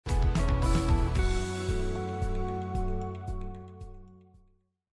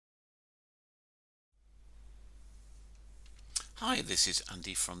Hi, this is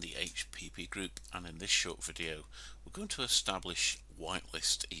Andy from the HPP group, and in this short video we're going to establish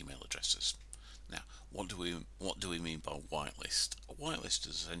whitelist email addresses. Now, what do we mean by whitelist? A whitelist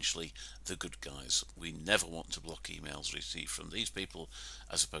is essentially the good guys. We never want to block emails received from these people,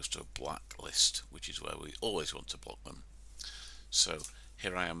 as opposed to a blacklist, which is where we always want to block them. So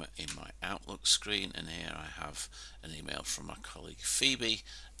here I am in my Outlook screen, and here I have an email from my colleague Phoebe.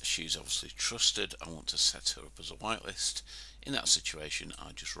 She's obviously trusted. I want to set her up as a whitelist. In that situation,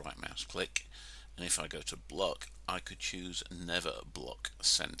 I just right mouse click, and if I go to block, I could choose never block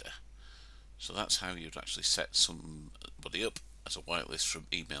sender. So that's how you'd actually set somebody up as a whitelist from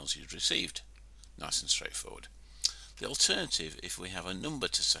emails you'd received. Nice and straightforward. The alternative, if we have a number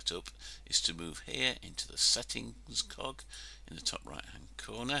to set up, is to move here into the settings cog in the top right hand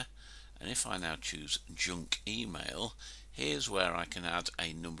corner, and if I now choose junk email, here's where I can add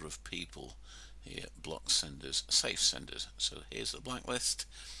a number of people here: block senders, safe senders. So here's the blacklist,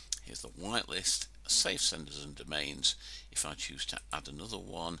 here's the whitelist, safe senders and domains. If I choose to add another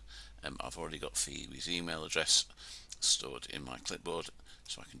one, I've already got Phoebe's email address stored in my clipboard,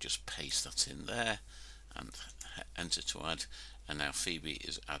 so I can just paste that in there and enter to add, and now Phoebe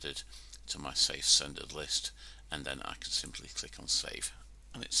is added to my safe sendered list, and then I can simply click on save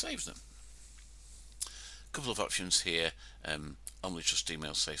and it saves them. A couple of options here: only trust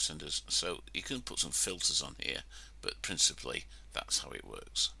email safe senders, so you can put some filters on here, but principally that's how it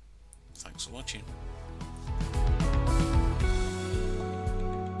works. Thanks for watching.